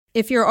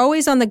If you're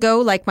always on the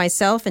go like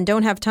myself and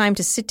don't have time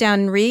to sit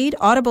down and read,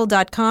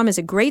 Audible.com is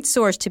a great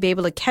source to be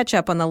able to catch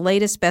up on the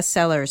latest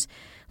bestsellers.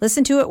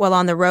 Listen to it while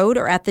on the road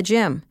or at the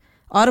gym.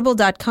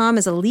 Audible.com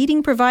is a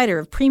leading provider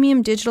of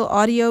premium digital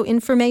audio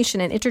information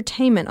and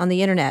entertainment on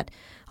the Internet.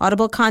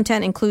 Audible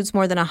content includes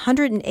more than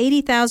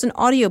 180,000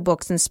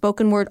 audiobooks and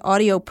spoken word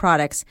audio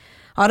products.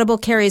 Audible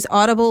carries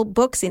Audible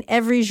books in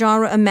every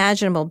genre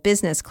imaginable: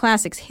 business,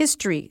 classics,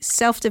 history,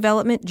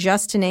 self-development,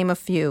 just to name a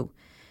few.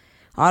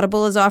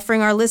 Audible is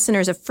offering our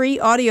listeners a free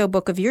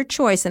audiobook of your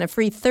choice and a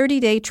free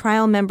 30-day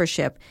trial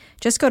membership.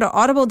 Just go to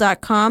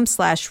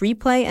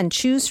audible.com/replay and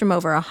choose from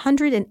over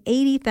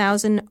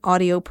 180,000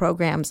 audio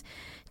programs.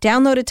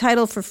 Download a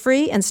title for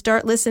free and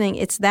start listening.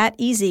 It's that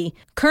easy.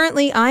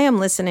 Currently, I am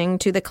listening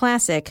to the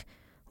classic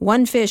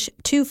One Fish,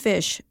 Two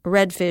Fish,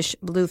 Red Fish,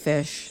 Blue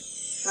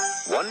Fish.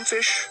 One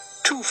fish,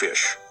 two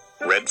fish,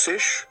 red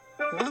fish,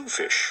 blue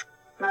fish,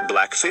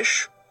 black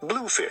fish,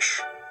 blue fish,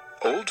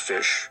 old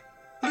fish,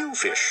 new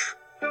fish.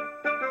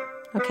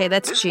 Okay,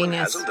 that's this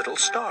genius. One has a little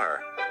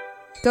star.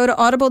 Go to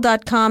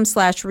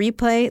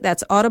audible.com/replay.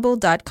 That's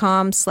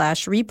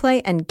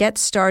audible.com/replay and get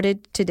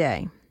started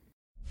today.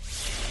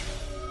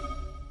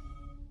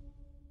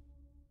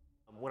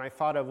 When I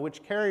thought of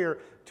which carrier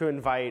to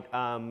invite,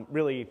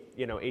 really,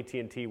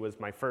 AT&T was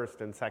my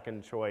first and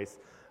second choice.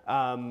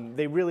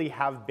 They really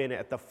have been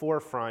at the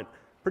forefront,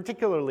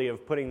 particularly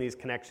of putting these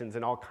connections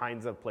in all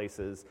kinds of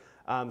places.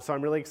 So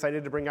I'm really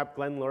excited to bring up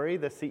Glenn Lurie,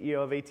 the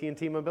CEO of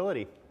AT&T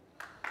Mobility.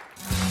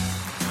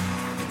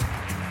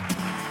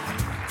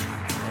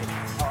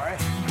 All right,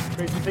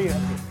 great to see you.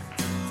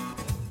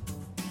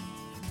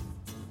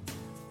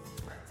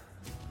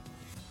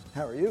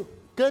 How are you?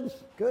 Good.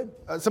 Good.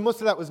 So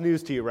most of that was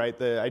news to you, right?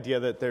 The idea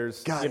that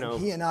there's, God,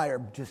 he and I are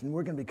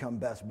we're going to become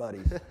best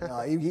buddies.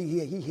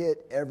 He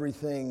hit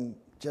everything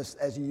just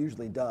as he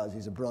usually does.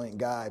 He's a brilliant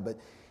guy, but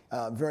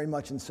very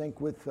much in sync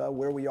with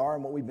where we are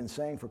and what we've been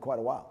saying for quite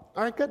a while.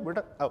 All right, good. We're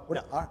done. Oh, we're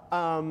done. All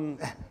right.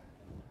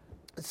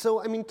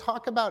 So,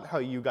 talk about how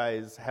you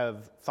guys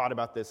have thought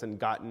about this and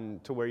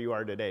gotten to where you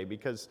are today,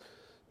 because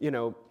it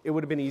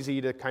would have been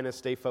easy to kind of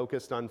stay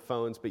focused on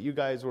phones, but you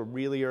guys were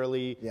really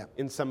early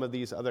in some of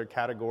these other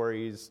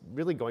categories.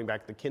 Really going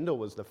back, the Kindle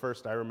was the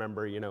first I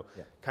remember,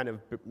 kind of,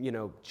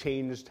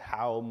 changed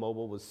how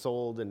mobile was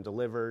sold and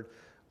delivered.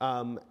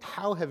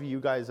 How have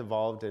you guys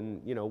evolved,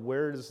 and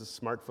where does the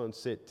smartphone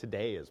sit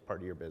today as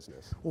part of your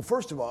business? Well,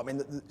 first of all,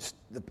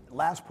 the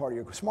last part of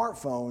your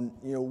smartphone,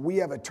 we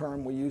have a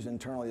term we use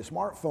internally. A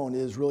smartphone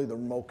is really the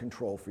remote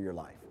control for your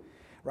life.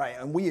 Right,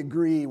 and we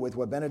agree with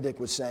what Benedict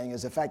was saying,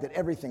 is the fact that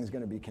everything's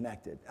going to be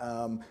connected.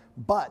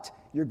 But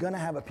you're going to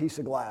have a piece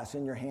of glass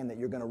in your hand that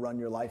you're going to run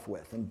your life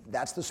with. And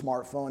that's the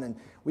smartphone, and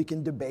we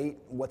can debate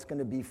what's going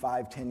to be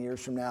 5-10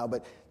 years from now.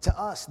 But to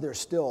us, there's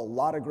still a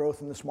lot of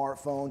growth in the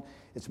smartphone.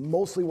 It's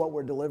mostly what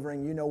we're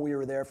delivering. We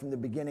were there from the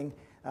beginning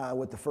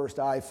with the first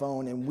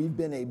iPhone, and we've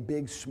been a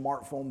big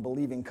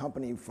smartphone-believing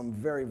company from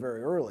very,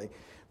 very early.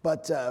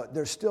 But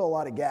there's still a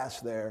lot of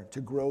gas there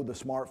to grow the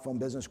smartphone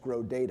business,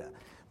 grow data.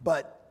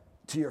 But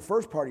to your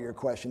first part of your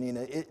question,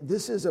 Nina,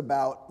 this is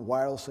about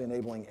wirelessly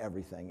enabling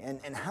everything.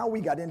 And how we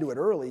got into it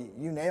early,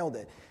 you nailed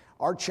it.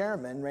 Our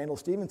chairman, Randall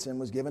Stevenson,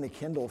 was given a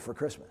Kindle for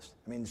Christmas.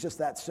 It's just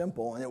that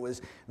simple, and it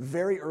was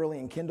very early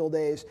in Kindle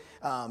days.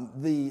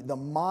 The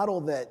model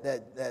that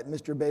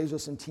Mr.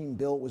 Bezos and team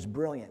built was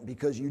brilliant,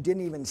 because you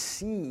didn't even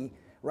see,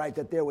 right,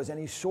 that there was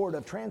any sort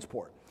of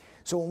transport.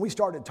 So when we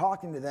started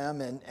talking to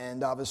them,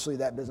 and obviously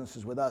that business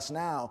is with us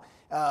now,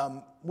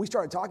 we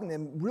started talking to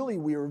them. Really,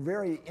 we were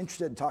very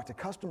interested to talk to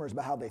customers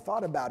about how they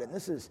thought about it. And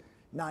this is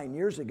 9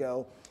 years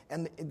ago.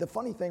 And the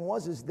funny thing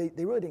is they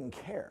really didn't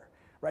care,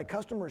 right?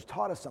 Customers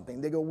taught us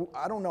something. They go,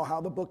 I don't know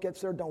how the book gets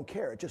there, don't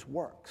care, it just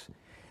works.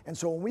 And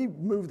so when we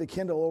moved the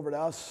Kindle over to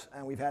us,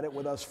 and we've had it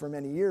with us for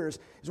many years,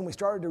 is when we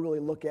started to really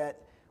look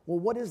at, well,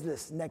 what is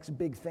this next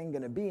big thing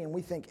going to be? And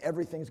we think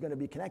everything's going to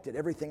be connected,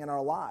 everything in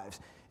our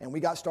lives. And we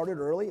got started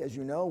early. As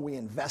you know, we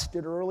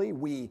invested early.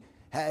 We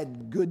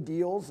had good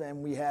deals,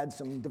 and we had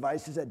some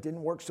devices that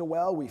didn't work so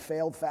well. We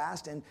failed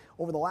fast. And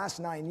over the last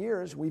 9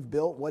 years, we've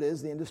built what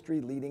is the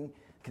industry-leading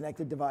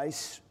connected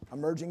device,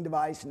 emerging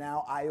device,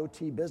 now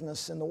IoT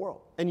business in the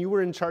world. And you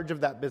were in charge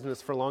of that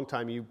business for a long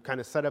time. You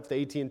kind of set up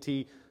the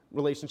AT&T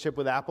relationship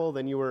with Apple,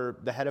 then you were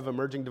the head of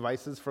emerging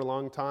devices for a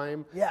long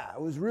time. Yeah, it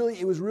was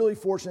really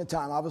fortunate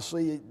time.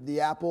 Obviously, the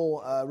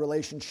Apple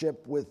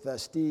relationship with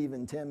Steve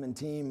and Tim and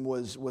team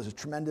was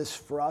tremendous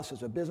for us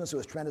as a business. It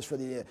was tremendous for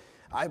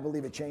I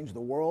believe it changed the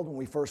world when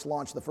we first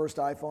launched the first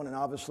iPhone, and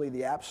obviously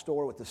the App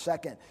Store with the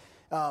second.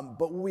 But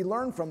what we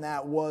learned from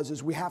that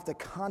is we have to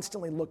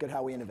constantly look at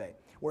how we innovate.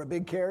 We're a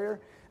big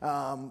carrier.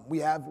 We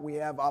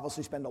have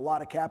obviously spent a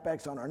lot of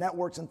CapEx on our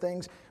networks and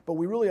things, but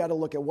we really had to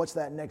look at what's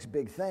that next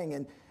big thing.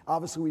 And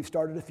obviously we've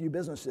started a few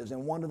businesses,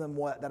 and one of them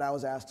that I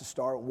was asked to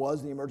start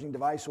was the Emerging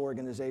Device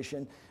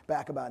Organization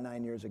back about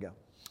 9 years ago.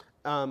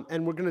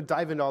 And we're going to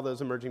dive into all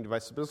those emerging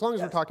devices. But as long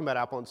as we're talking about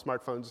Apple and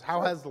smartphones,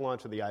 how has the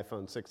launch of the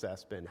iPhone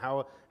 6s been?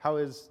 How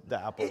is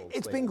the Apple?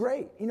 It's been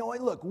great. You know,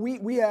 look,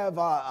 we have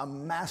a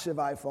massive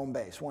iPhone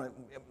base,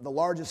 the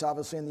largest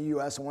obviously in the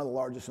U.S. and one of the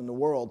largest in the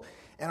world,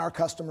 and our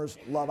customers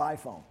love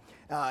iPhone.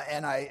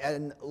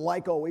 And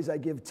like always, I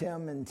give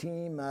Tim and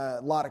team a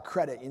lot of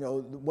credit. You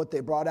know, what they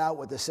brought out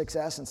with the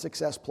 6S and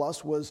 6S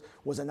Plus was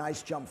a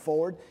nice jump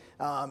forward.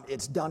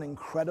 It's done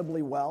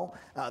incredibly well.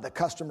 The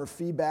customer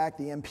feedback,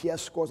 the NPS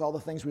scores, all the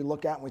things we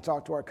look at when we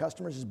talk to our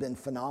customers has been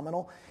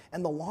phenomenal.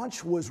 And the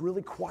launch was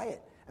really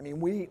quiet. I mean,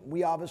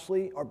 we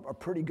obviously are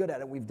pretty good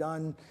at it. We've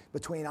done,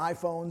 between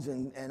iPhones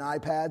and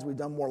iPads, we've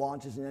done more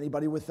launches than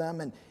anybody with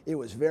them, and it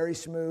was very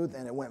smooth,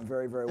 and it went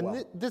very, very well.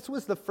 And this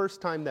was the first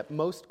time that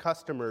most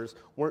customers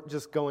weren't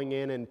just going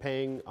in and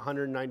paying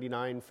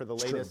 $199 for the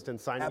latest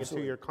and signing a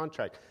 2-year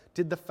contract.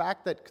 Did the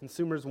fact that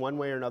consumers, one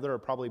way or another, are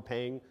probably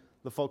paying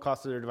the full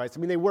cost of their device, I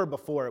mean, they were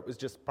before, it was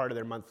just part of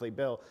their monthly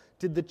bill.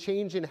 Did the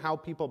change in how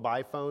people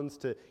buy phones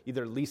to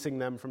either leasing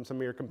them from some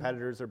of your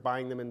competitors or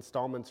buying them in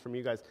installments from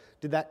you guys,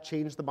 did that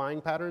change the buying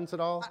patterns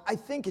at all? I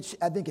think it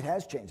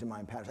has changed the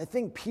buying patterns. I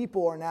think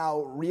people are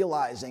now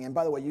realizing, and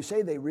by the way, you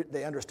say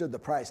they understood the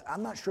price.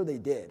 I'm not sure they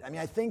did. I mean,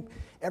 I think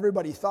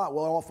everybody thought,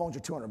 well, all phones are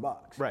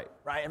 $200. Right.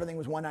 Everything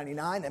was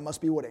 $199. It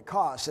must be what it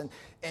costs.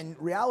 And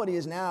reality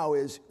is now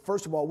is,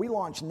 first of all, we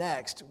launched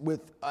Next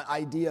with an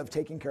idea of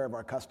taking care of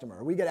our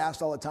customer. We get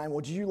asked all the time,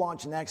 well, did you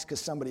launch Next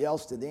because somebody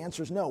else did? The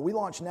answer is no. We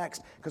launched Next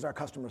because our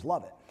customers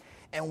love it.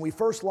 And when we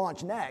first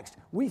launched Next,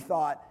 we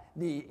thought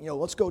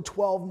let's go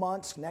 12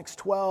 months, next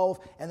 12,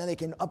 and then they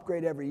can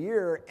upgrade every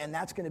year, and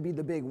that's going to be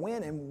the big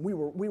win. And we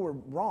were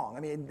wrong.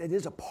 I mean, it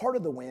is a part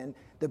of the win.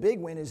 The big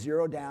win is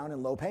zero down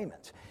and low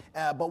payments.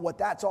 But what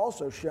that's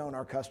also shown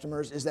our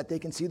customers is that they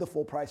can see the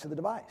full price of the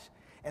device.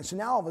 And so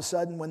now all of a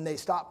sudden, when they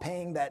stop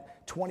paying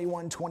that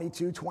 $21,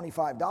 $22,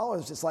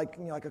 $25, it's like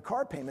like a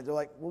car payment. They're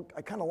like, well,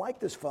 I kind of like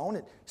this phone.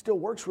 It still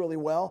works really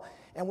well.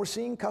 And we're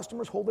seeing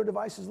customers hold their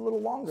devices a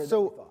little longer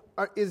than we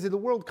thought. Is the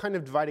world kind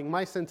of dividing?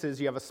 My sense is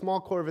you have a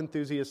small core of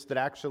enthusiasts that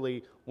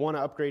actually want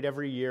to upgrade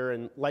every year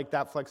and like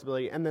that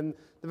flexibility. And then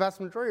the vast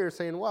majority are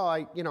saying, well,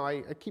 I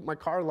keep my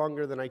car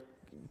longer than I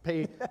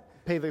pay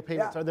the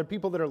payments. Are there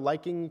people that are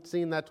liking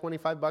seeing that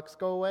 $25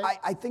 go away?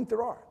 I think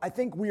there are. I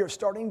think we are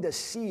starting to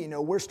see,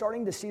 we're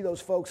starting to see those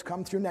folks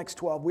come through Next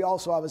 12. We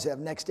also obviously have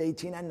Next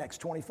 18 and Next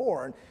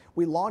 24, and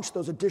we launched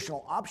those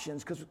additional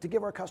options to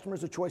give our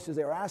customers the choices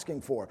they were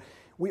asking for.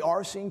 We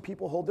are seeing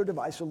people hold their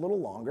device a little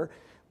longer.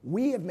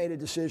 We have made a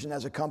decision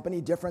as a company,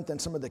 different than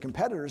some of the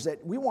competitors,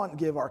 that we want to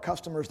give our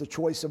customers the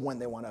choice of when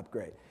they want to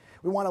upgrade.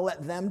 We want to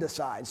let them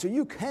decide. So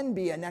you can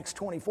be a Next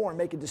 24 and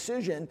make a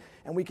decision,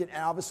 and we can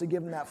obviously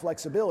give them that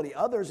flexibility.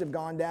 Others have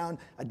gone down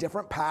a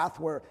different path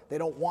where they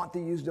don't want the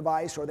used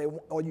device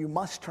or you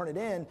must turn it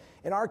in.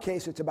 In our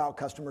case, it's about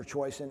customer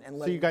choice. And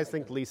so you guys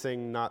think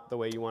leasing not the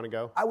way you want to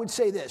go? I would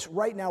say this.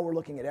 Right now, we're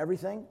looking at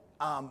everything.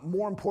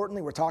 More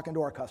importantly, we're talking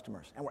to our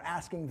customers, and we're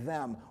asking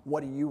them,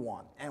 what do you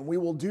want? And we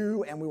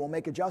will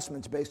make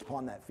adjustments based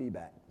upon that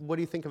feedback. What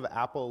do you think of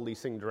Apple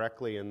leasing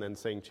directly and then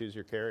saying choose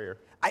your carrier?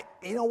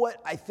 You know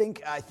what? I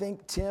think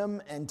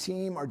Tim and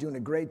team are doing a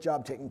great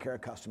job taking care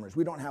of customers.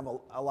 We don't have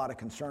a lot of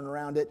concern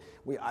around it.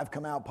 I've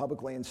come out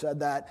publicly and said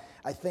that.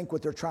 I think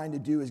what they're trying to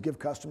do is give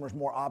customers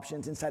more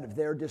options inside of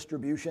their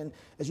distribution.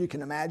 As you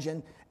can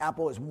imagine,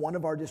 Apple is one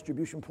of our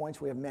distribution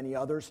points. We have many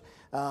others,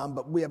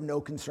 but we have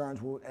no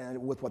concerns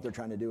with what they're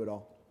trying to do at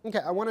all. Okay,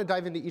 I want to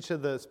dive into each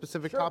of the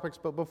specific topics,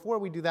 but before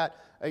we do that,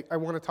 I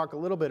want to talk a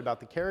little bit about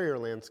the carrier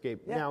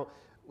landscape. Yeah. Now,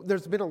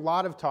 there's been a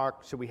lot of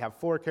talk, should we have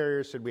 4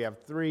 carriers, should we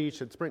have 3,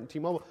 should Sprint and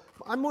T-Mobile?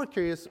 I'm more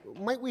curious,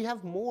 might we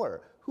have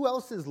more? Who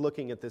else is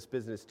looking at this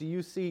business? Do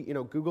you see,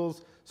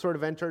 Google's sort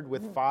of entered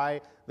with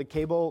Fi, the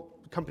cable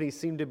companies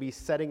seem to be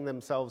setting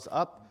themselves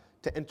up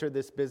to enter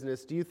this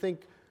business. Do you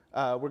think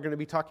we're going to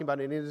be talking about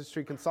an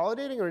industry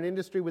consolidating or an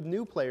industry with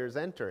new players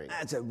entering?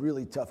 That's a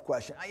really tough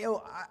question.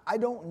 I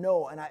don't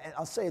know, and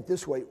I'll say it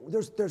this way.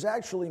 There's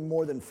actually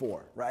more than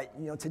 4, right?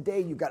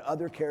 Today you've got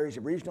other carriers,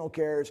 regional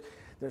carriers.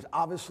 There's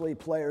obviously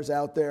players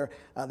out there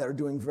that are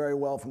doing very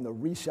well from the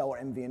reseller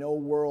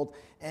MVNO world.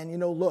 And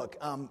look,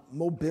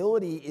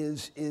 mobility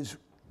is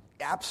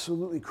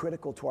absolutely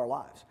critical to our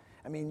lives.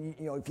 I mean,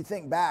 if you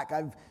think back,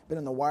 I've been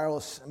in the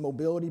wireless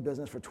mobility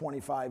business for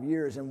 25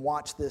 years and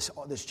watched this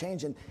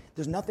change, and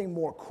there's nothing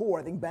more core.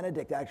 I think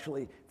Benedict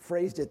actually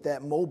phrased it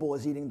that mobile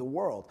is eating the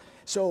world.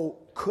 So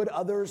could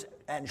others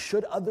and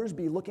should others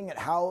be looking at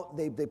how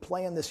they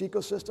play in this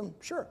ecosystem?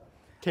 Sure.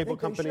 Cable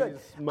companies,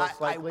 most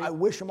likely? I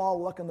wish them all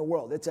luck in the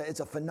world. It's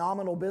a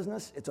phenomenal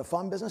business. It's a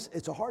fun business.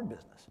 It's a hard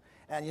business.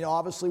 And,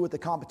 obviously with the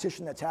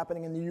competition that's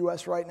happening in the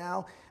U.S. right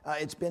now,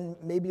 it's been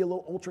maybe a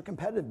little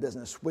ultra-competitive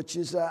business, which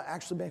has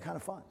actually been kind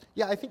of fun.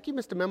 Yeah, I think you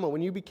missed a memo.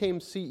 When you became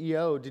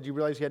CEO, did you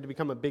realize you had to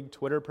become a big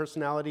Twitter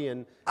personality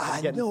and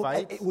get in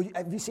fights?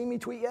 Have you seen me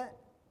tweet yet?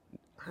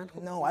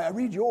 No, I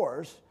read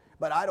yours,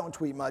 but I don't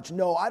tweet much.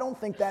 No, I don't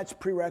think that's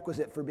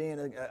prerequisite for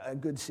being a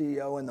good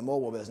CEO in the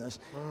mobile business.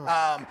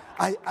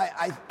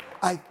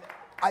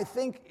 I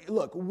think,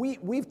 look,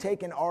 we've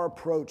taken our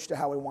approach to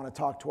how we want to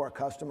talk to our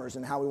customers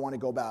and how we want to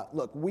go about.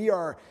 Look,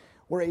 we're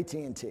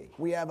AT&T.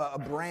 We have a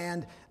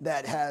brand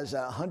that has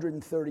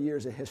 130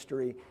 years of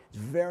history. It's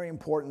very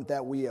important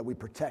that we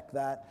protect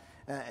that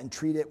and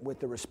treat it with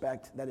the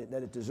respect that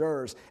it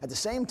deserves. At the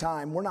same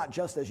time, we're not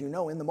just, as you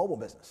know, in the mobile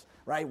business,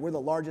 right? We're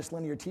the largest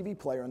linear TV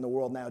player in the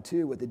world now,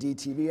 too, with the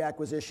DTV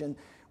acquisition.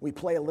 We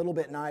play a little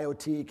bit in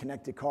IoT,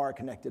 connected car,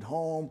 connected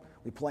home.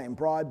 We play in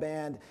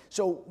broadband.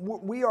 So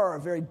we are a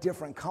very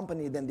different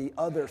company than the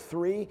other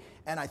three,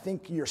 and I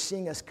think you're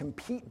seeing us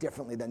compete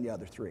differently than the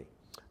other three.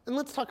 And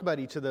let's talk about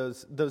each of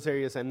those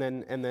areas and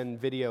then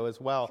video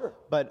as well. Sure.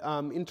 But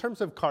in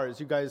terms of cars,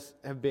 you guys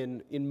have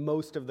been in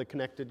most of the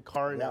connected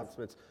car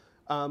announcements.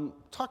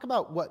 Talk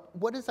about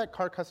what does that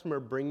car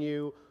customer bring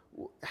you?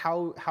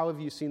 How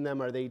have you seen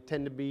them? Are they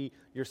tend to be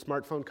your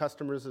smartphone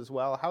customers as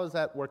well? How is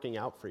that working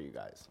out for you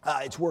guys?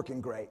 It's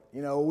working great.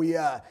 You know, we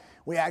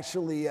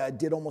actually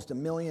did almost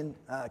 1 million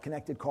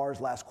connected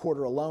cars last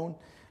quarter alone.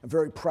 I'm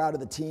very proud of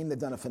the team. They've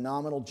done a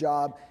phenomenal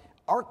job.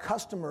 Our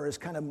customer is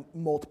kind of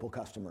multiple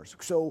customers.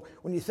 So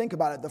when you think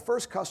about it, the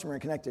first customer in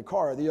connected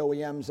car are the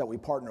OEMs that we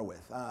partner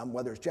with,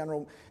 whether it's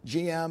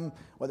GM,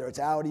 whether it's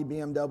Audi,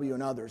 BMW,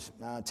 and others,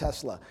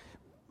 Tesla.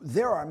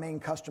 They're our main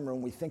customer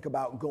when we think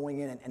about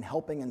going in and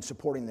helping and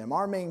supporting them.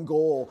 Our main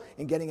goal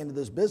in getting into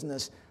this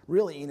business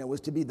really,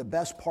 was to be the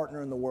best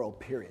partner in the world,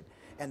 period,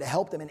 and to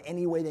help them in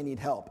any way they need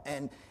help.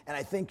 And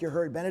I think you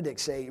heard Benedict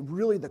say,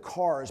 really the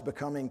car is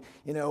becoming,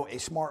 a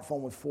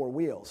smartphone with 4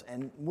 wheels.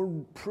 And we're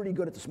pretty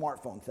good at the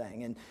smartphone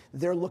thing, and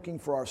they're looking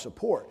for our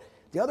support.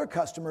 The other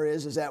customer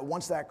is that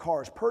once that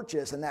car is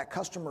purchased and that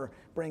customer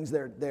brings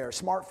their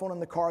smartphone in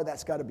the car,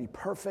 that's got to be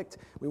perfect.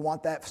 We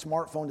want that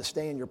smartphone to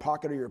stay in your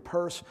pocket or your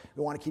purse.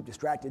 We want to keep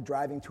distracted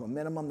driving to a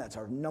minimum. That's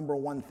our number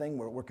one thing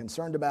we're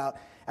concerned about.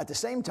 At the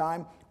same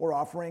time, we're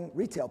offering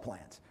retail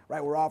plans,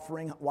 right? We're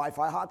offering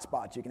Wi-Fi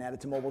hotspots. You can add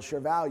it to mobile share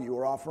value.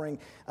 We're offering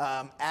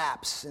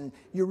apps. And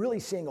you're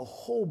really seeing a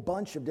whole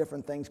bunch of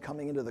different things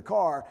coming into the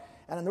car.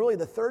 And then really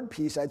the third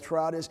piece I'd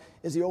throw out is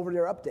the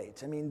over-the-air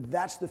updates. I mean,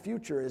 that's the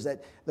future, is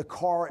that the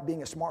car,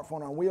 being a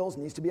smartphone on wheels,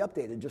 needs to be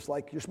updated, just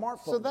like your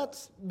smartphone. So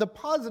that's the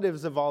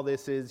positives of all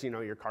this is,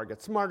 your car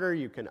gets smarter,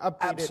 you can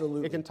update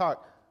it, it can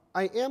talk.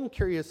 I am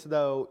curious,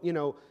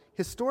 though,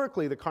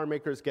 historically the car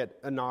makers get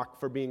a knock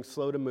for being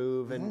slow to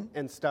move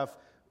and stuff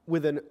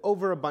with an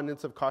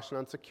overabundance of caution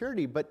on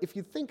security. But if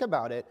you think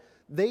about it,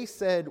 they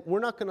said, we're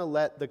not going to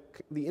let the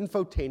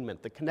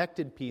infotainment, the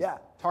connected piece,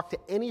 talk to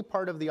any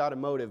part of the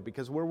automotive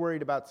because we're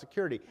worried about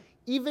security.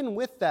 Even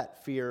with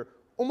that fear,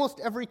 almost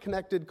every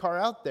connected car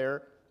out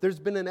there, there's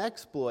been an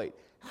exploit.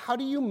 How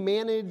do you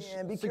manage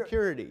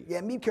security?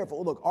 Be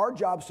careful. Look, our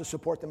job is to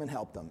support them and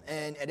help them.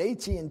 And at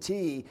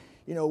AT&T,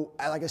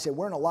 like I said,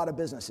 we're in a lot of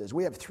businesses.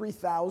 We have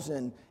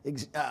 3,000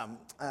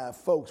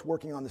 folks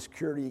working on the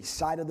security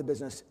side of the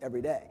business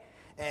every day.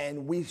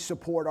 And we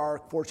support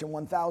our Fortune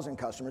 1000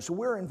 customers. So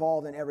we're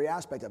involved in every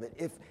aspect of it.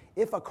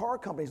 If a car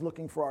company is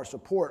looking for our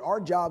support, our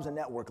job's a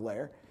network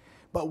layer,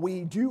 but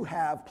we do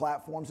have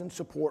platforms and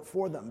support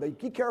for them. But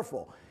be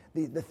careful.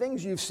 The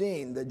things you've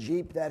seen, the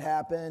Jeep that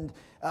happened,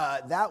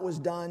 that was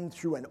done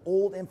through an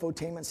old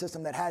infotainment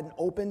system that had an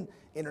open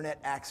internet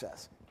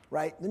access.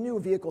 Right? The new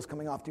vehicles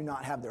coming off do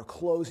not have their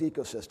closed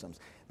ecosystems.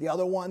 The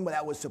other one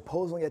that was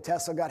supposedly a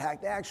Tesla got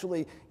hacked, they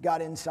actually got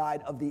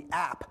inside of the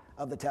app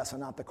of the Tesla,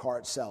 not the car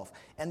itself.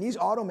 And these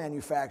auto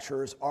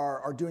manufacturers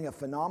are doing a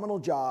phenomenal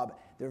job.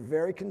 They're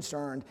very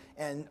concerned,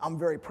 and I'm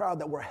very proud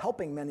that we're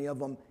helping many of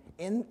them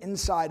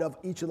inside of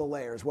each of the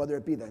layers, whether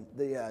it be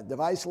the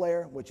device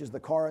layer, which is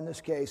the car in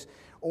this case,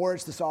 or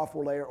it's the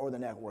software layer or the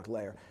network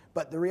layer.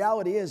 But the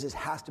reality is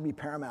has to be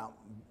paramount.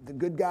 The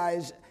good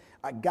guys,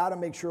 I got to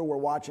make sure we're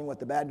watching what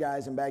the bad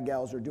guys and bad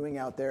gals are doing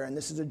out there, and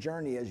this is a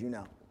journey, as you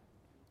know.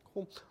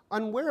 Cool.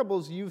 On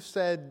wearables, you've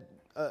said,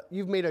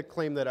 you've made a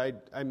claim that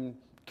I'm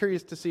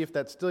curious to see if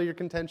that's still your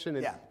contention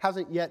and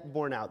hasn't yet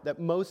borne out, that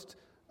most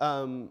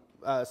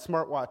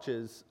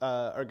smartwatches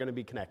are going to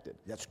be connected.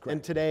 That's correct.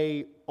 And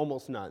today,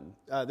 almost none.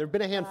 There have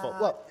been a handful.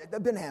 There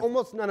have been a handful.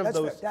 Almost none of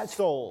those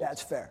sold.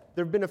 That's fair.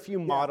 There have been a few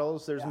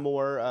models. There's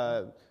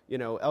more.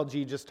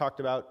 LG just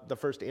talked about the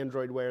first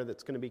Android Wear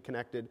that's going to be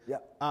connected.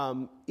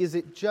 Is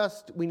it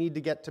just we need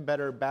to get to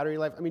better battery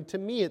life? I mean, to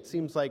me, it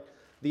seems like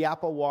the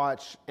Apple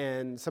Watch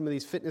and some of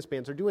these fitness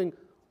bands are doing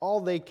all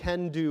they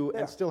can do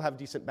and still have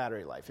decent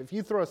battery life. If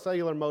you throw a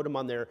cellular modem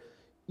on there,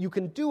 you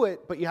can do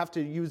it, but you have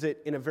to use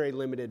it in a very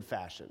limited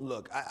fashion.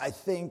 Look, I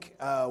think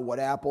what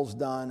Apple's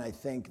done, I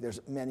think there's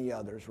many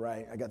others,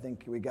 right? I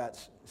think we got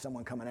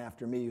someone coming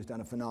after me who's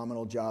done a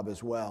phenomenal job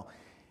as well.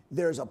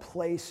 There's a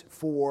place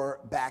for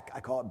I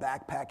call it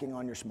backpacking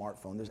on your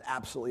smartphone. There's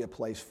absolutely a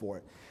place for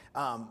it.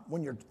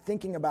 When you're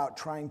thinking about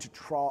trying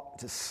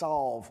to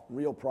solve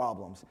real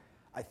problems,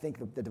 I think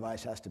the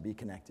device has to be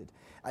connected.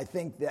 I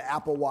think the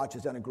Apple Watch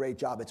has done a great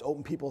job. It's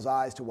opened people's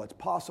eyes to what's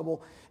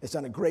possible. It's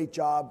done a great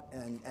job,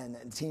 and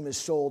the team has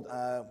sold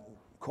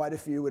quite a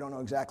few. We don't know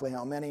exactly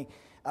how many.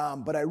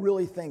 But I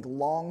really think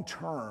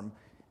long-term,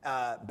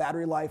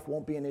 battery life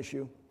won't be an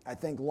issue. I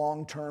think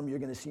long term, you're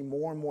going to see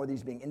more and more of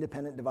these being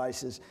independent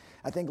devices.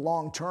 I think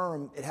long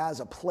term, it has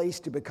a place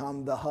to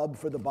become the hub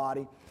for the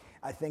body.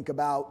 I think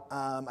about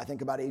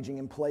aging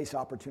in place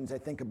opportunities. I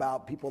think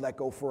about people that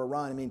go for a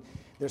run. I mean,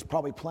 there's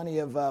probably plenty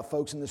of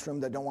folks in this room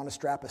that don't want to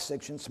strap a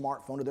 6-inch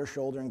smartphone to their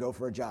shoulder and go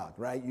for a jog,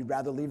 right? You'd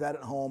rather leave that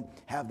at home,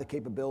 have the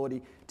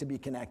capability to be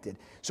connected.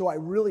 So I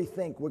really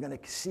think we're going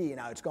to see,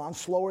 now it's gone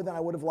slower than I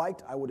would have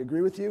liked, I would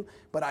agree with you,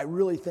 but I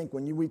really think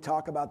when we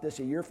talk about this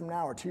a year from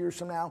now or 2 years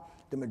from now,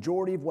 the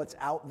majority of what's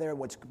out there,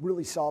 what's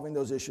really solving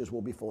those issues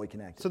will be fully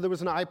connected. So there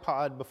was an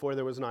iPod before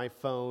there was an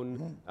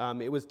iPhone.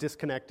 Mm-hmm. It was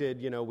disconnected.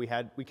 You know, we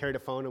carried a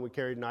phone and we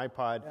carried an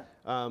iPod.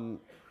 Yeah.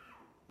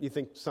 You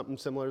think something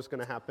similar is going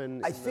to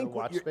happen in the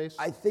watch space?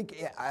 I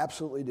think I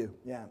absolutely do.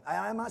 Yeah,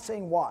 I'm not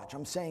saying watch.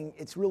 I'm saying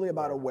it's really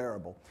about a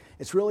wearable.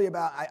 It's really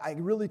about. I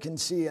really can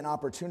see an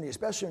opportunity,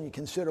 especially when you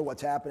consider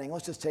what's happening.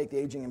 Let's just take the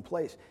aging in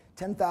place.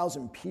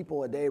 10,000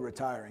 people a day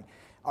retiring.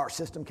 Our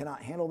system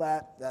cannot handle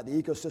that. The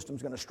ecosystem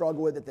is going to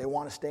struggle with it. They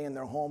want to stay in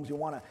their homes.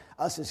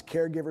 Us as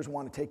caregivers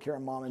want to take care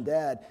of mom and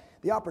dad.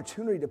 The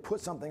opportunity to put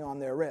something on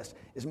their wrist.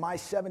 Is my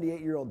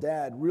 78-year-old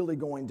dad really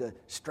going to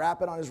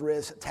strap it on his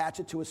wrist, attach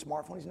it to his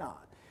smartphone? He's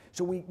not.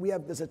 So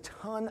there's a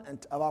ton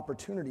of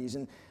opportunities,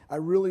 and I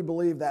really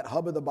believe that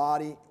hub of the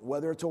body,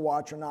 whether it's a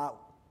watch or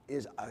not,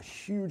 is a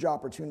huge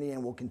opportunity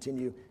and will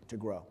continue to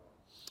grow.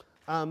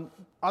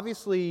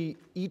 Obviously,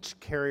 each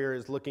carrier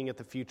is looking at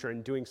the future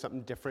and doing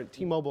something different.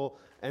 T-Mobile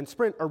and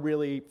Sprint are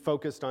really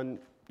focused on,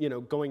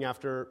 going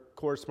after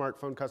core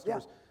smartphone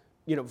customers.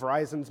 Yeah.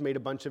 Verizon's made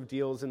a bunch of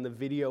deals in the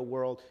video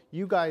world.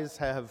 You guys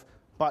have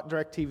bought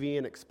DirecTV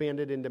and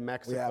expanded into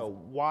Mexico.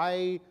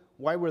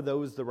 Why were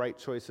those the right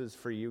choices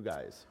for you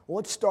guys? Well,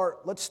 let's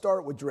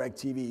start with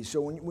DirecTV.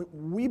 So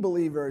we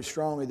believe very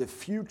strongly the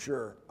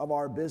future of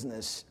our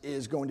business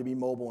is going to be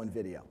mobile and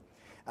video.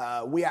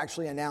 We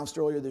actually announced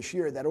earlier this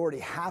year that already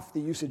half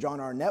the usage on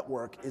our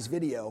network is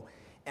video,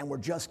 and we're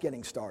just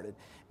getting started.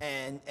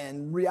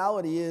 And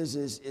reality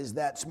is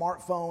that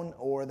smartphone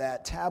or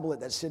that tablet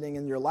that's sitting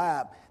in your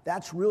lap,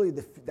 that's really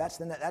that's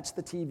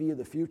the TV of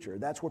the future.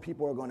 That's where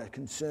people are going to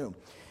consume.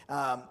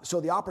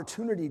 So the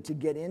opportunity to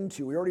get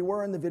into, we already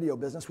were in the video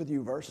business with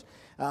Uverse.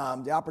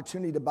 The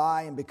opportunity to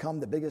buy and become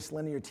the biggest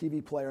linear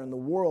TV player in the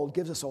world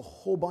gives us a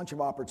whole bunch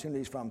of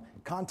opportunities from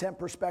content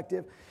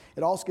perspective.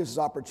 It also gives us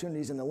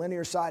opportunities in the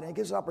linear side, and it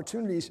gives us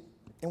opportunities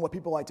in what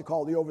people like to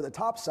call the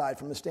over-the-top side,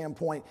 from the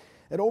standpoint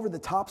that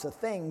over-the-top's a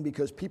thing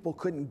because people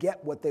couldn't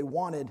get what they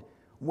wanted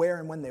where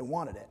and when they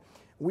wanted it.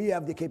 We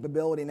have the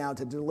capability now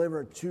to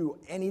deliver to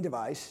any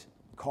device,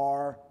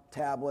 car,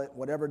 tablet,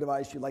 whatever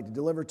device you'd like to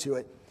deliver to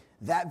it,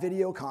 that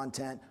video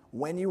content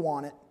when you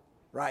want it,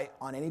 right,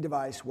 on any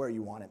device where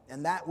you want it.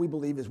 And that, we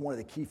believe, is one of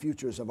the key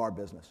features of our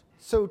business.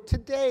 So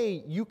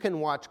today, you can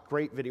watch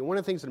great video. One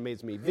of the things that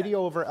amazes me,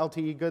 video over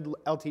LTE, good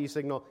LTE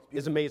signal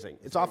is amazing.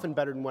 It's often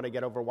better than what I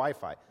get over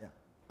Wi-Fi. Yeah.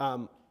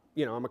 I'm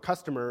a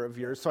customer of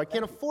yours, so I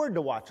can't afford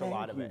to watch a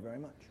lot of it. Thank you very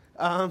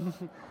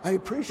much. I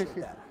appreciate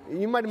that.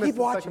 You might have missed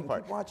the second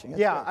part. Keep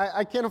watching.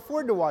 I can't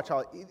afford to watch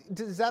all.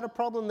 Is that a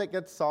problem that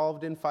gets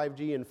solved in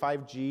 5G and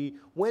 5G?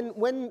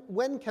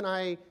 When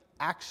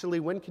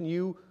can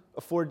you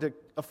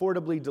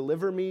affordably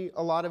deliver me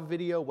a lot of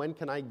video? When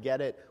can I get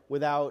it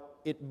without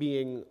it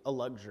being a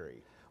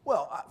luxury?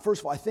 Well,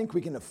 first of all, I think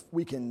we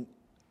can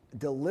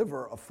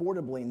deliver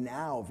affordably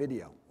now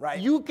video, right?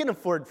 You can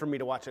afford for me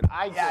to watch it.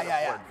 I can't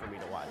afford for me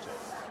to watch it.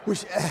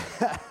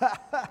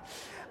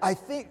 I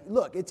think,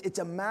 look, it's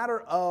a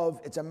matter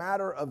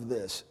of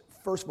this.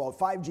 First of all,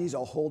 5G is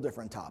a whole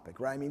different topic,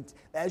 right? I mean,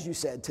 as you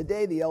said,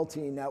 today the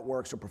LTE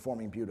networks are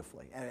performing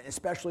beautifully, and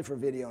especially for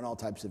video and all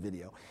types of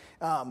video.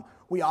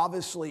 You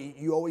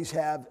always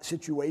have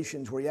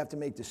situations where you have to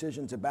make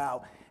decisions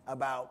about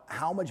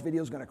how much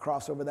video is going to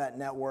cross over that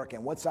network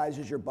and what size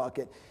is your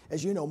bucket.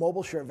 As you know,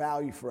 mobile share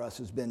value for us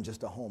has been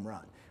just a home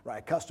run,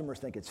 right? Customers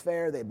think it's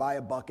fair. They buy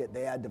a bucket,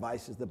 they add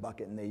devices to the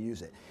bucket, and they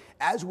use it.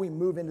 As we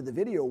move into the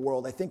video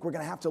world, I think we're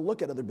going to have to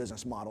look at other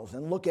business models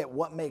and look at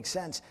what makes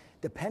sense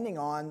depending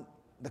on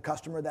the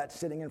customer that's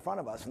sitting in front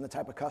of us and the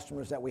type of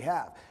customers that we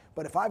have.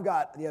 But if I've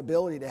got the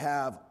ability to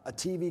have a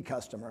TV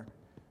customer,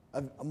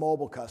 a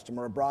mobile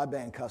customer, a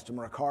broadband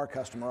customer, a car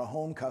customer, a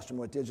home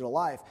customer with Digital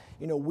Life,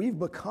 we've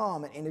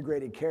become an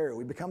integrated carrier.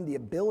 We've become the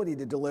ability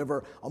to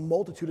deliver a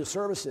multitude of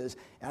services,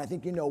 and I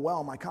think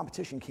my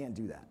competition can't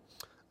do that.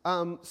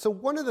 So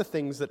one of the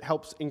things that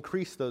helps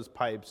increase those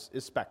pipes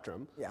is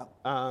spectrum. Yeah.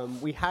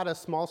 We had a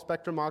small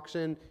spectrum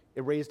auction.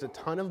 It raised a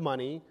ton of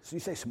money. So you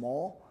say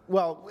small?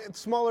 Well, it's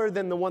smaller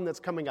than the one that's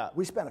coming up.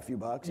 We spent a few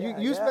bucks.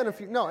 You spent a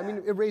few. No, I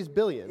mean, it raised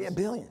billions. Yeah,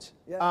 billions.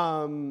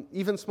 Yeah.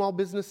 Even small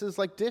businesses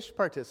like Dish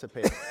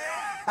participate.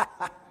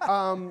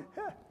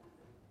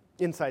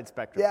 Inside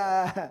spectrum.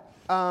 Yeah.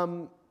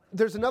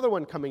 There's another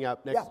one coming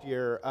up next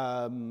year.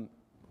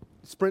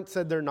 Sprint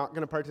said they're not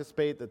going to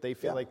participate, that they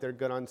feel like they're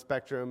good on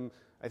spectrum.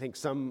 I think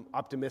some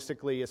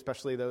optimistically,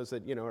 especially those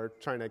that are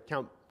trying to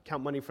count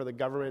money for the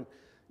government,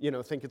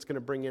 think it's going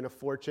to bring in a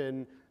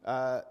fortune.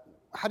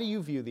 how do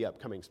you view the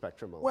upcoming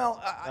Spectrum?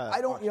 Well,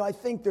 I don't, I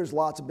think there's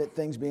lots of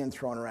things being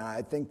thrown around.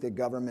 I think the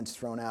government's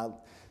thrown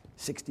out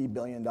 $60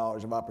 billion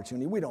of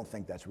opportunity. We don't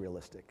think that's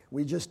realistic.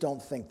 We just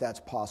don't think that's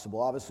possible.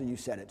 Obviously, you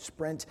said it.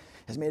 Sprint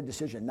has made a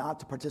decision not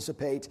to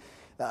participate.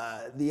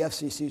 The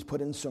FCC's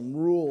put in some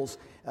rules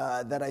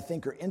that I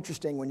think are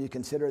interesting when you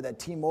consider that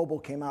T-Mobile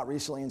came out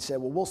recently and said,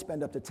 well, we'll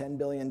spend up to $10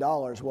 billion.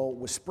 Well,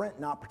 with Sprint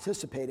not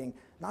participating,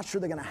 not sure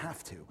they're going to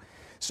have to.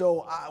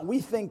 So we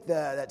think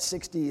that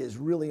 60 is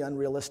really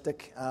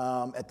unrealistic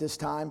at this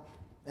time,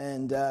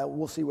 and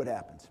we'll see what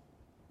happens.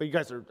 But you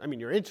guys are,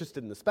 you're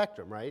interested in the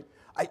spectrum, right?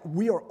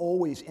 We are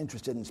always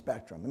interested in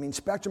spectrum.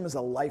 Spectrum is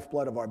the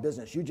lifeblood of our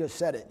business. You just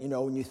said it.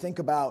 When you think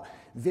about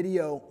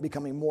video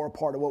becoming more a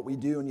part of what we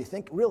do, and you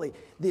think really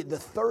the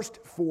thirst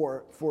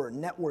for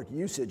network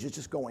usage is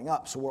just going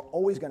up. So we're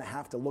always going to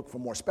have to look for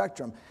more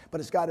spectrum,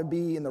 but it's got to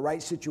be in the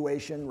right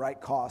situation,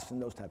 right cost,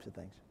 and those types of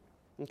things.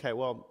 Okay,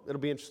 well,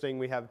 it'll be interesting.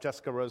 We have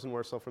Jessica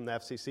Rosenworcel from the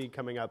FCC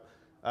coming up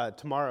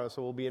tomorrow,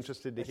 so we'll be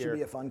interested to hear. It should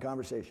be a fun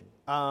conversation.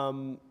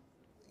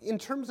 In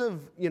terms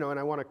of, and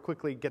I want to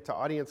quickly get to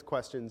audience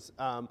questions,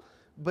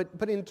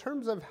 but in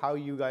terms of how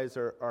you guys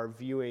are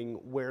viewing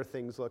where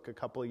things look a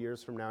couple of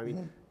years from now,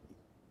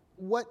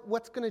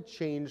 what's going to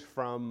change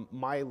from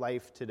my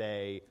life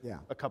today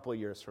a couple of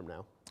years from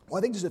now? Well,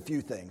 I think there's a few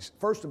things.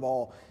 First of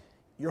all,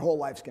 your whole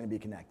life's going to be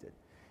connected.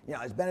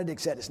 As Benedict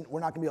said,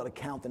 we're not going to be able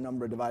to count the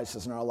number of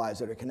devices in our lives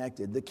that are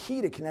connected. The key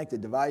to connected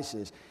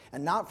devices,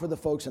 and not for the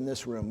folks in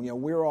this room,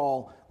 we're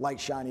all like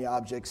shiny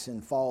objects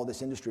and follow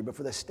this industry, but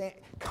for the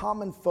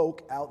common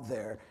folk out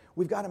there,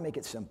 we've got to make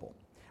it simple,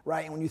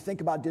 right? And when you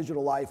think about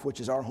Digital Life, which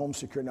is our home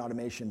security and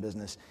automation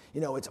business,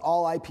 it's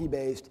all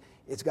IP-based,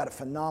 it's got a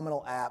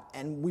phenomenal app,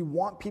 and we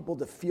want people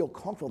to feel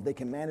comfortable they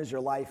can manage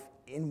their life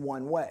in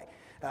one way.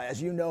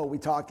 As you know, we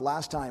talked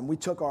last time, we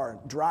took our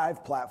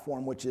Drive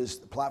platform, which is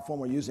the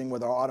platform we're using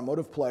with our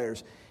automotive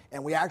players,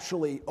 and we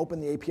actually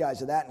opened the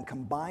APIs of that and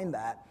combined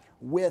that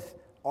with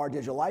our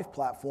Digital Life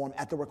platform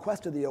at the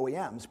request of the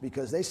OEMs,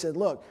 because they said,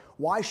 look,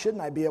 why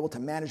shouldn't I be able to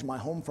manage my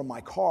home from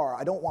my car?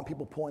 I don't want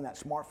people pulling that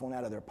smartphone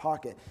out of their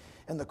pocket.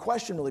 And the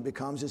question really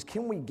becomes is,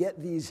 can we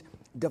get these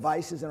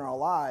devices in our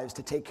lives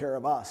to take care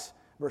of us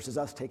versus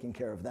us taking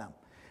care of them?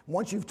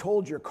 Once you've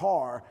told your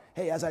car,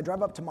 hey, as I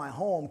drive up to my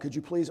home, could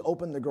you please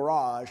open the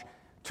garage,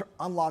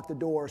 unlock the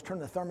doors, turn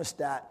the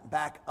thermostat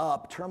back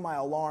up, turn my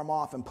alarm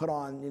off, and put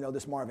on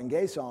this Marvin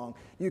Gaye song,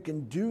 you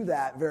can do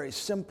that very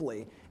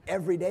simply.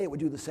 Every day it would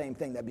do the same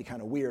thing. That'd be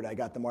kind of weird. I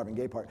got the Marvin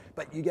Gaye part.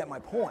 But you get my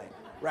point,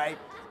 right?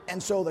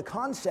 And so the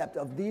concept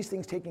of these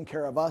things taking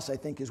care of us, I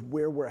think, is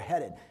where we're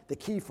headed. The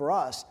key for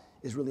us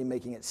is really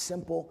making it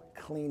simple,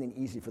 clean, and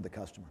easy for the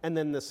customer. And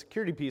then the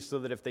security piece, so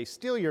that if they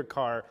steal your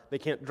car, they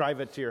can't drive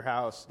it to your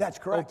house. That's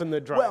correct. Open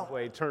the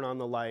driveway, turn on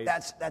the light.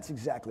 That's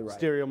exactly right.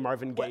 Stereo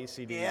Marvin Gaye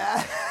CD.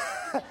 Yeah,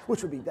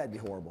 that'd be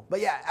horrible.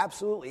 But yeah,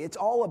 absolutely. It's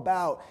all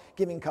about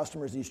giving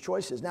customers these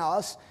choices. Now,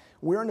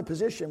 we're in a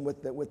position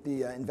with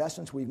the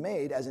investments we've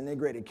made as an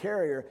integrated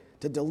carrier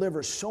to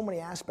deliver so many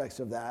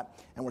aspects of that,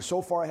 and we're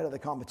so far ahead of the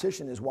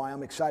competition is why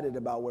I'm excited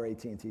about where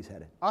AT&T's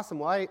headed. Awesome.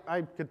 Well,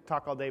 I could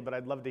talk all day, but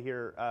I'd love to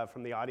hear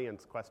from the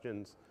audience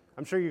questions.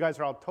 I'm sure you guys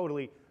are all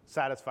totally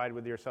satisfied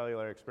with your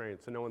cellular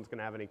experience, so no one's going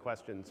to have any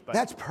questions. But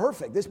that's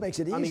perfect. This makes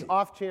it easy. On the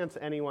off chance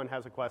anyone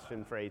has a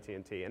question for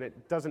AT&T, and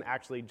it doesn't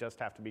actually just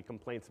have to be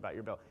complaints about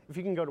your bill. If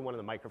you can go to one of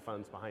the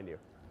microphones behind you.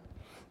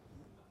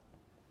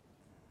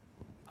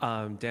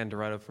 Dan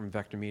Dorado from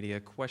Vector Media.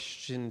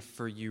 Question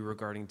for you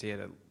regarding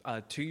data.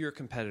 Two of your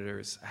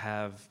competitors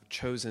have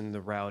chosen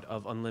the route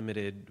of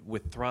unlimited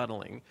with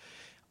throttling.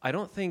 I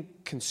don't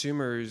think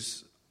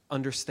consumers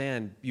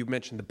understand. You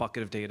mentioned the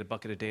bucket of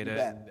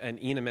data,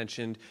 and Ina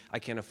mentioned I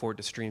can't afford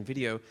to stream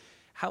video.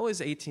 How is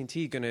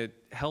AT&T going to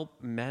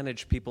help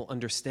manage people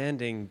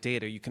understanding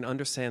data? You can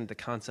understand the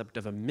concept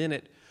of a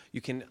minute. You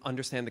can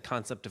understand the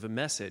concept of a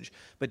message.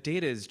 But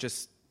data is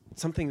just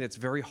something that's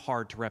very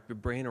hard to wrap your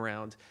brain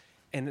around.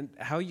 And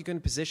how are you going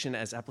to position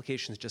as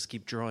applications just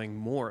keep drawing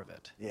more of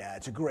it? Yeah,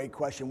 it's a great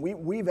question.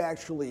 We've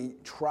actually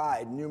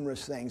tried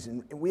numerous things,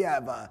 and we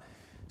have,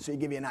 so to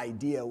give you an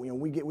idea,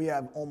 we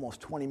have almost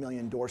 20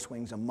 million door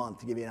swings a month,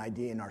 to give you an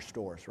idea, in our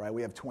stores, right?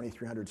 We have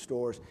 2,300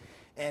 stores,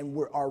 and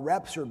our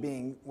reps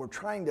we're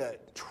trying to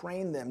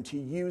train them to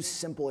use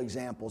simple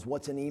examples.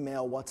 What's an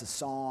email? What's a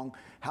song?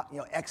 How,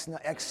 X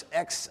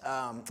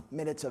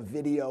minutes of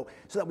video,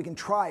 so that we can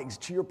try.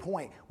 To your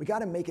point, we got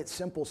to make it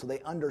simple so they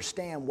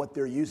understand what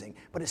they're using.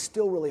 But it's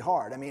still really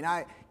hard.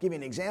 I give you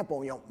an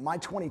example. My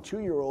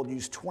 22-year-old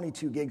used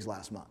 22 gigs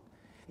last month.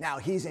 Now,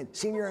 he's in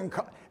senior in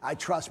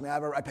trust me,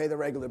 I pay the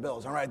regular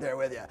bills. I'm right there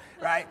with you,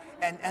 right?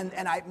 And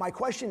my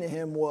question to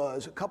him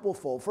was a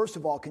couplefold. First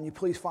of all, can you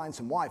please find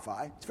some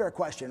Wi-Fi? It's a fair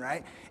question,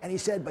 right? And he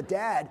said, but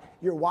Dad,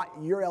 your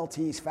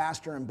LTE is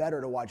faster and better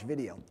to watch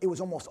video. It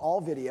was almost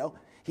all video.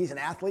 He's an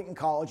athlete in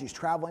college. He's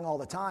traveling all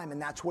the time, and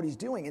that's what he's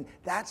doing. And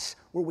that's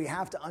where we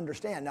have to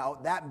understand. Now,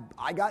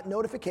 I got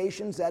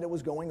notifications that it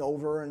was going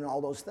over and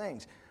all those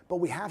things. But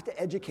we have to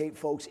educate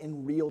folks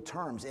in real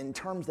terms, in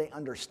terms they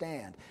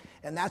understand.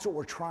 And that's what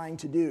we're trying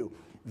to do.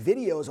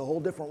 Video is a whole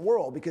different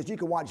world because you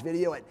can watch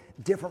video at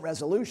different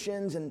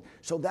resolutions. And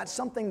so that's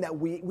something that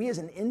we as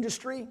an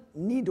industry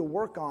need to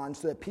work on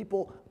so that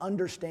people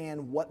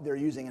understand what they're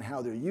using and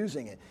how they're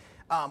using it.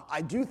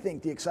 I do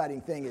think the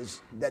exciting thing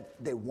is that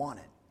they want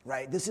it,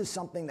 right? This is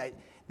something that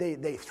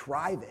they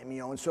thrive in,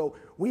 and so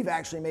we've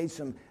actually made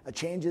some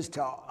changes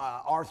to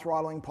our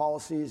throttling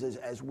policies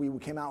as we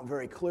came out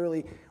very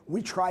clearly.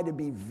 We try to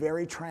be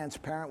very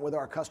transparent with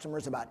our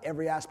customers about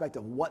every aspect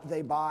of what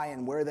they buy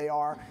and where they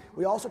are.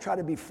 We also try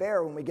to be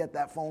fair when we get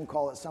that phone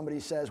call that somebody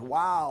says,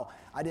 wow,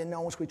 I didn't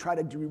know. We try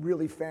to be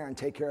really fair and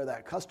take care of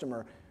that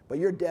customer, but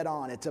you're dead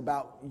on. It's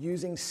about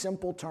using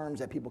simple terms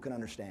that people can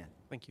understand.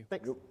 Thank you.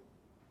 Thanks.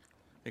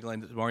 Hey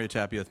Glenn, this is Mario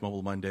Tapia with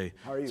Mobile Monday.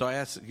 How are you? So I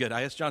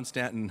asked John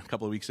Stanton a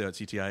couple of weeks ago at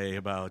CTIA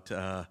about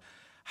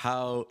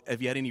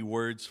have you had any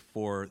words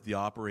for the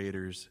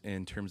operators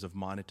in terms of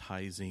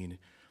monetizing,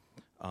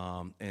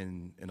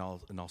 and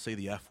I'll say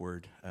the F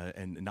word,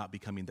 and not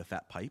becoming the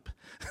fat pipe,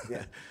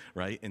 Yeah.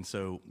 right? And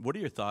so, what are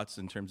your thoughts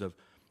in terms of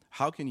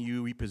how can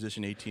you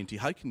reposition AT&T?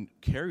 How can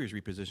carriers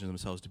reposition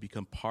themselves to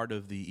become part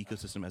of the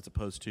ecosystem as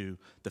opposed to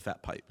the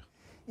fat pipe?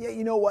 Yeah,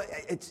 you know what?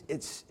 It's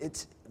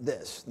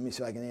this. Let me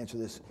see if I can answer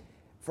this.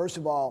 First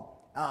of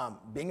all,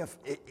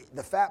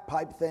 the fat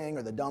pipe thing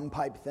or the dumb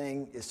pipe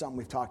thing is something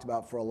we've talked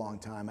about for a long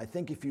time. I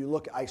think if you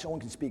look, someone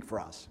can speak for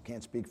us,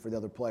 can't speak for the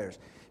other players.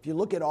 If you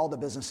look at all the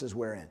businesses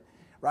we're in,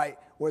 right?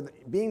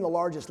 Being the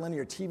largest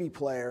linear TV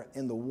player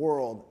in the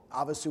world,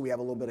 obviously we have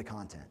a little bit of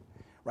content.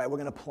 Right, we're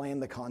going to play in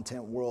the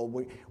content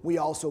world. We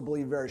also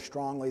believe very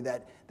strongly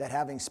that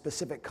having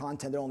specific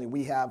content that only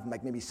we have,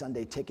 like maybe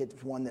Sunday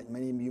Ticket, one that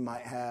many of you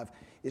might have,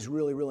 is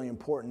really, really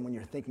important when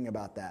you're thinking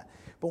about that.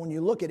 But when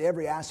you look at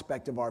every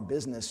aspect of our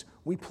business,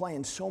 we play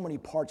in so many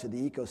parts of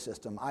the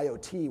ecosystem.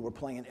 IoT, we're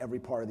playing in every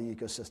part of the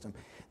ecosystem,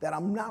 that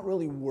I'm not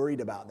really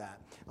worried about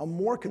that. I'm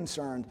more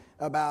concerned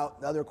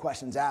about the other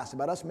questions asked,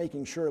 about us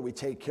making sure we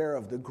take care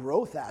of the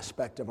growth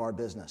aspect of our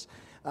business.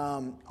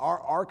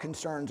 Our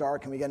concerns are,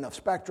 can we get enough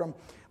spectrum?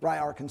 Right,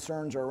 our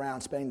concerns are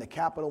around spending the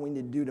capital we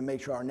need to do to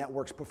make sure our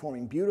network's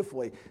performing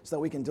beautifully so that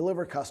we can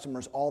deliver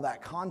customers all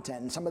that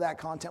content. And some of that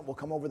content will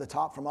come over the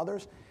top from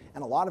others,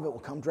 and a lot of it will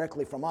come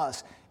directly from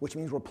us, which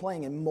means we're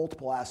playing in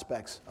multiple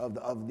aspects of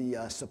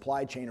the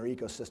supply chain or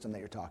ecosystem that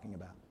you're talking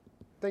about.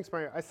 Thanks,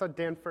 Mario. I saw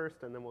Dan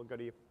first, and then we'll go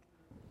to you.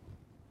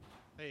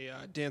 Hey,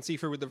 Dan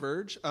Seifer with The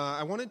Verge.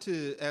 I wanted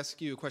to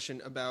ask you a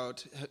question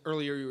about,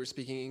 earlier you were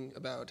speaking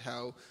about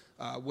how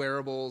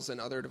wearables and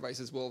other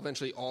devices will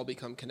eventually all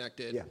become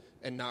connected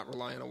and not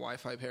rely on a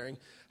Wi-Fi pairing.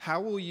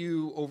 How will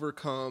you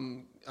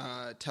overcome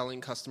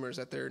telling customers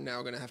that they're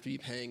now going to have to be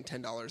paying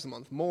 $10 a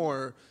month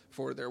more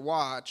for their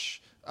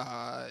watch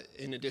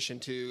in addition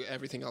to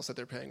everything else that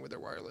they're paying with their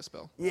wireless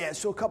bill? Yeah,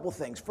 so a couple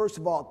things. First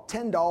of all,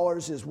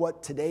 $10 is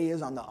what today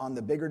is on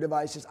the bigger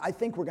devices. I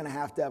think we're going to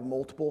have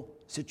multiple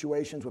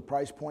situations with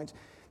price points.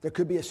 There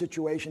could be a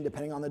situation,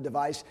 depending on the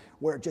device,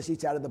 where it just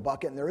eats out of the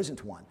bucket and there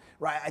isn't one,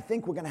 right? I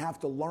think we're going to have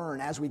to learn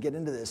as we get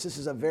into this. This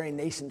is a very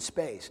nascent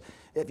space.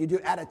 If you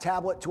do add a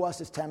tablet to us,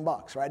 it's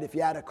 $10, right? If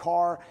you add a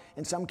car,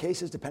 in some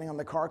cases, depending on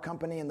the car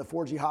company and the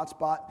 4G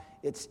hotspot,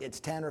 it's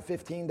 $10 or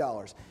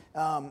 $15.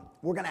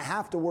 We're going to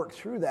have to work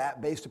through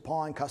that based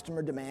upon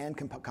customer demand,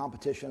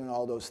 competition, and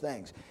all those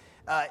things.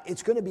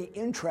 It's going to be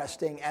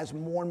interesting as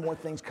more and more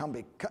things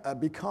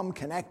become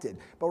connected.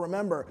 But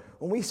remember,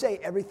 when we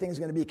say everything's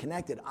going to be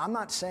connected, I'm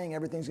not saying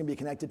everything's going to be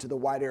connected to the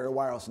wide area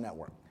wireless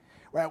network.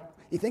 Right?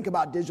 You think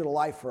about digital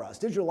life for us.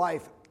 Digital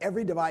life,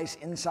 every device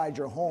inside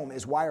your home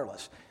is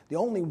wireless. The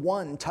only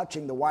one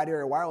touching the wide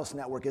area wireless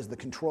network is the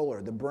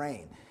controller, the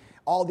brain.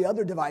 All the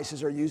other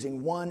devices are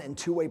using 1- and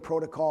 2-way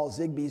protocol,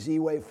 Zigbee,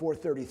 Z-Wave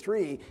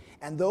 433,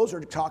 and those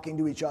are talking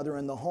to each other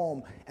in the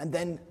home and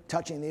then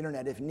touching the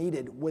internet if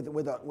needed with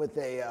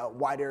a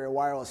wide area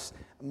wireless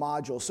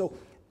module. So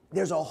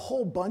there's a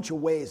whole bunch of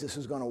ways this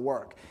is going to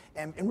work.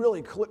 And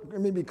really, let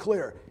me be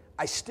clear,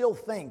 I still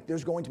think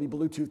there's going to be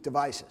Bluetooth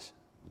devices.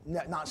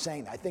 Not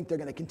saying that. I think they're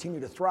going to continue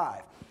to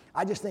thrive.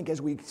 I just think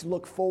as we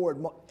look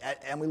forward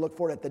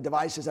at the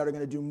devices that are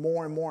going to do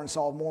more and more and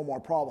solve more and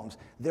more problems,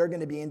 they're going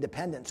to be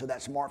independent so that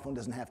smartphone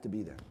doesn't have to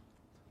be there.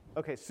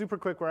 Okay, super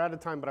quick. We're out of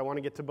time, but I want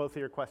to get to both of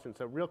your questions.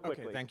 So real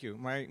quickly. Okay, thank you.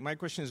 My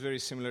question is very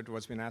similar to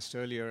what's been asked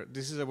earlier.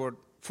 This is about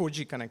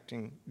 4G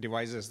connecting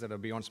devices that are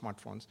beyond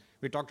smartphones.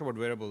 We talked about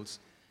wearables.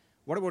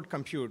 What about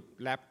compute,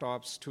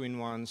 laptops,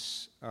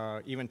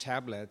 2-in-1s, even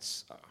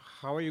tablets?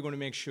 How are you going to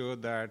make sure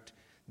that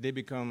they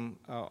become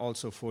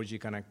also 4G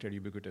connected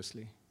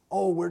ubiquitously?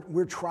 Oh,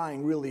 we're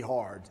trying really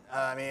hard.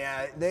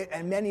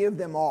 And many of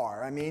them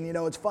are.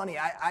 It's funny.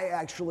 I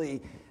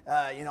actually,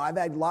 I've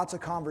had lots of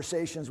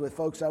conversations with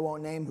folks I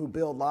won't name who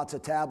build lots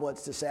of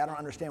tablets to say, I don't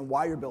understand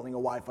why you're building a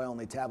Wi-Fi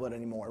only tablet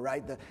anymore,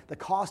 right? The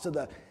cost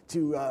to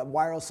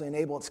wirelessly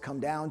enable it's come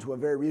down to a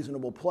very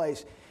reasonable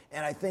place.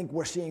 And I think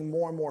we're seeing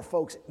more and more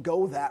folks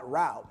go that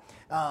route.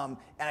 And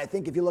I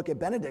think if you look at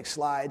Benedict's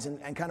slides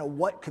and kind of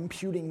what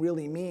computing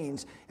really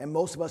means, and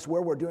most of us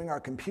where we're doing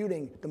our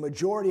computing, the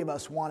majority of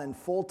us want in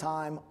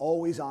full-time,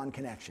 always-on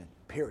connection,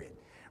 period.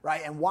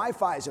 right? And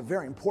Wi-Fi is a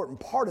very important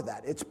part of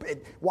that.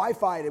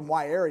 Wi-Fi and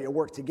Y-Area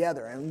work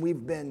together, and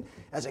we've been,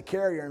 as a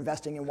carrier,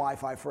 investing in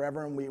Wi-Fi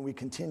forever, and we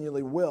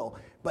continually will.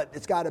 But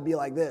it's got to be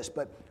like this.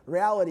 But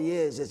reality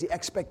is the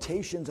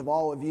expectations of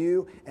all of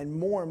you, and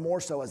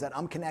more so, is that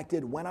I'm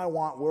connected when I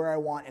want, where I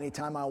want,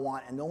 anytime I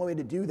want, and the only way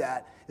to do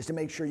that is to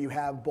make sure you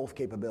have both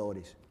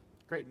capabilities.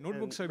 Great.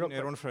 Notebooks have been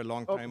around for a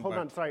long time. Hold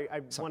on, sorry, I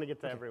want to get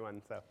to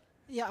everyone, so.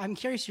 Yeah, I'm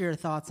curious your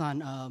thoughts on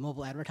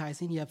mobile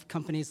advertising. You have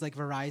companies like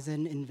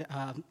Verizon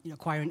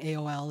acquiring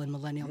AOL and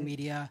Millennial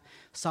Media,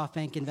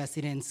 SoftBank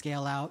invested in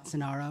Scale Out,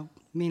 Sonara.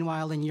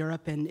 Meanwhile, in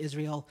Europe and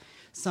Israel,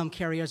 some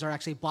carriers are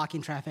actually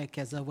blocking traffic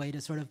as a way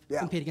to sort of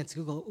compete against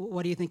Google.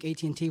 What do you think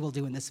AT&T will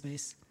do in this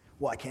space?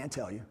 Well, I can't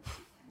tell you.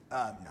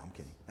 No, I'm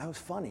kidding. That was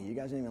funny. You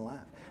guys didn't even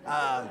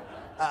laugh.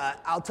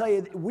 I'll tell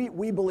you,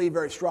 we believe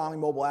very strongly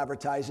mobile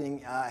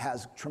advertising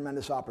has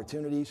tremendous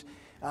opportunities.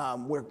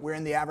 We're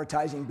in the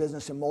advertising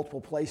business in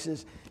multiple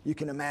places. You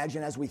can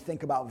imagine, as we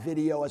think about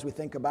video, as we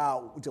think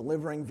about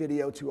delivering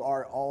video to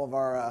all of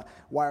our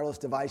wireless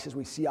devices,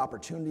 we see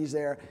opportunities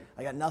there.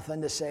 I got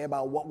nothing to say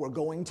about what we're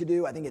going to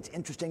do. I think it's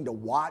interesting to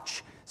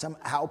watch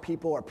how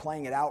people are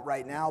playing it out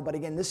right now. But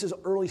again, this is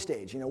early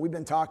stage. We've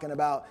been talking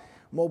about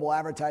mobile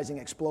advertising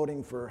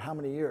exploding for how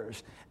many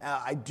years?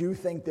 I do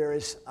think there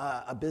is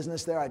a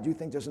business there. I do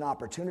think there's an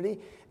opportunity.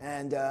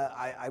 And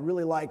I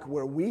really like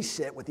where we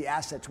sit with the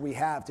assets we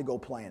have to go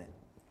play in it.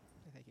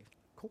 Thank you.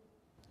 Cool.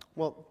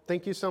 Well,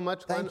 thank you so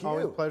much, Glenn. Thank you.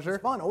 Always a pleasure.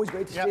 It's fun. Always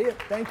great to see you.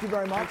 Thank you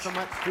very much. Thanks so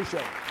much.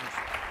 Appreciate it.